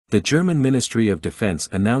The German Ministry of Defense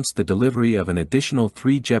announced the delivery of an additional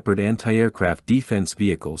 3 Gepard anti-aircraft defense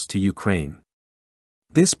vehicles to Ukraine.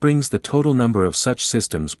 This brings the total number of such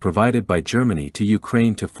systems provided by Germany to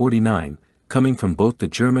Ukraine to 49, coming from both the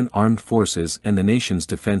German armed forces and the nation's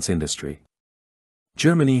defense industry.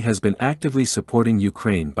 Germany has been actively supporting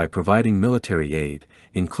Ukraine by providing military aid,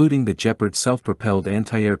 including the Gepard self-propelled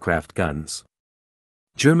anti-aircraft guns.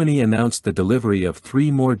 Germany announced the delivery of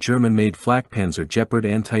 3 more German-made Flakpanzer Gepard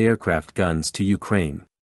anti-aircraft guns to Ukraine.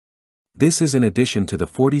 This is in addition to the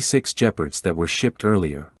 46 Gepards that were shipped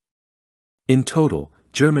earlier. In total,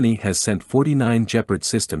 Germany has sent 49 Gepard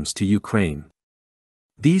systems to Ukraine.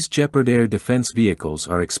 These Gepard air defense vehicles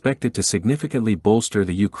are expected to significantly bolster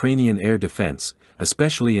the Ukrainian air defense,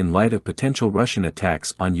 especially in light of potential Russian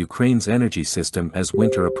attacks on Ukraine's energy system as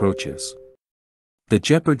winter approaches. The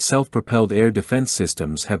Gepard self-propelled air defense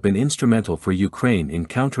systems have been instrumental for Ukraine in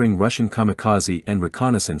countering Russian kamikaze and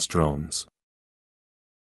reconnaissance drones.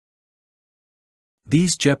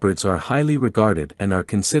 These Gepards are highly regarded and are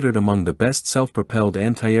considered among the best self-propelled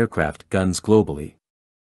anti-aircraft guns globally.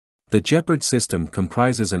 The Gepard system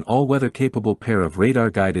comprises an all-weather-capable pair of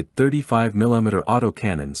radar-guided 35mm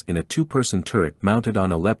autocannons in a 2-person turret mounted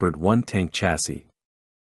on a Leopard 1 tank chassis.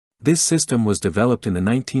 This system was developed in the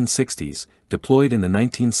 1960s, deployed in the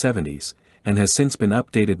 1970s, and has since been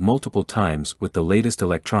updated multiple times with the latest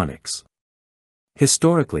electronics.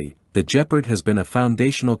 Historically, the Gepard has been a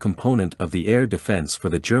foundational component of the air defense for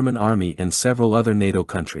the German army and several other NATO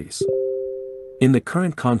countries. In the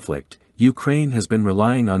current conflict, Ukraine has been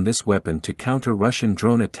relying on this weapon to counter Russian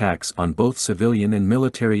drone attacks on both civilian and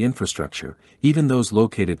military infrastructure, even those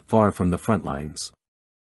located far from the front lines.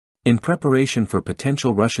 In preparation for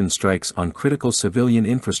potential Russian strikes on critical civilian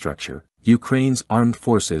infrastructure, Ukraine's armed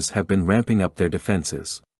forces have been ramping up their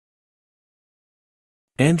defenses.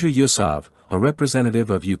 Andriy Yusov, a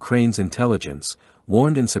representative of Ukraine's intelligence,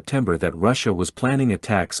 warned in September that Russia was planning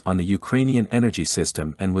attacks on the Ukrainian energy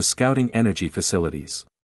system and was scouting energy facilities.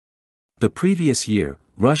 The previous year,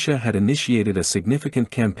 Russia had initiated a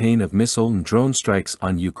significant campaign of missile and drone strikes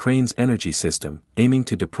on Ukraine's energy system, aiming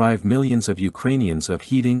to deprive millions of Ukrainians of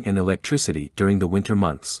heating and electricity during the winter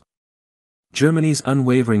months. Germany's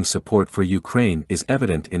unwavering support for Ukraine is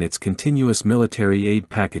evident in its continuous military aid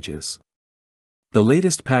packages. The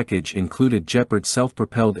latest package included Gepard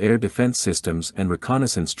self-propelled air defense systems and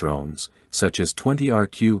reconnaissance drones, such as 20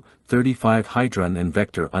 RQ-35 Hydron and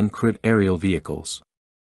Vector uncrewed aerial vehicles.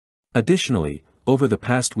 Additionally, over the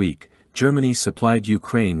past week, Germany supplied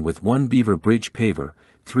Ukraine with 1 Beaver Bridge paver,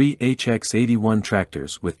 3 HX-81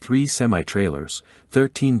 tractors with 3 semi-trailers,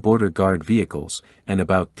 13 border guard vehicles, and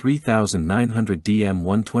about 3,900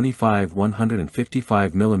 DM-125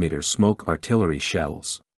 155mm smoke artillery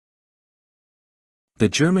shells. The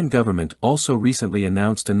German government also recently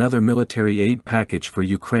announced another military aid package for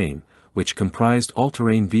Ukraine, which comprised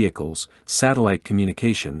all-terrain vehicles, satellite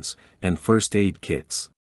communications, and first aid kits.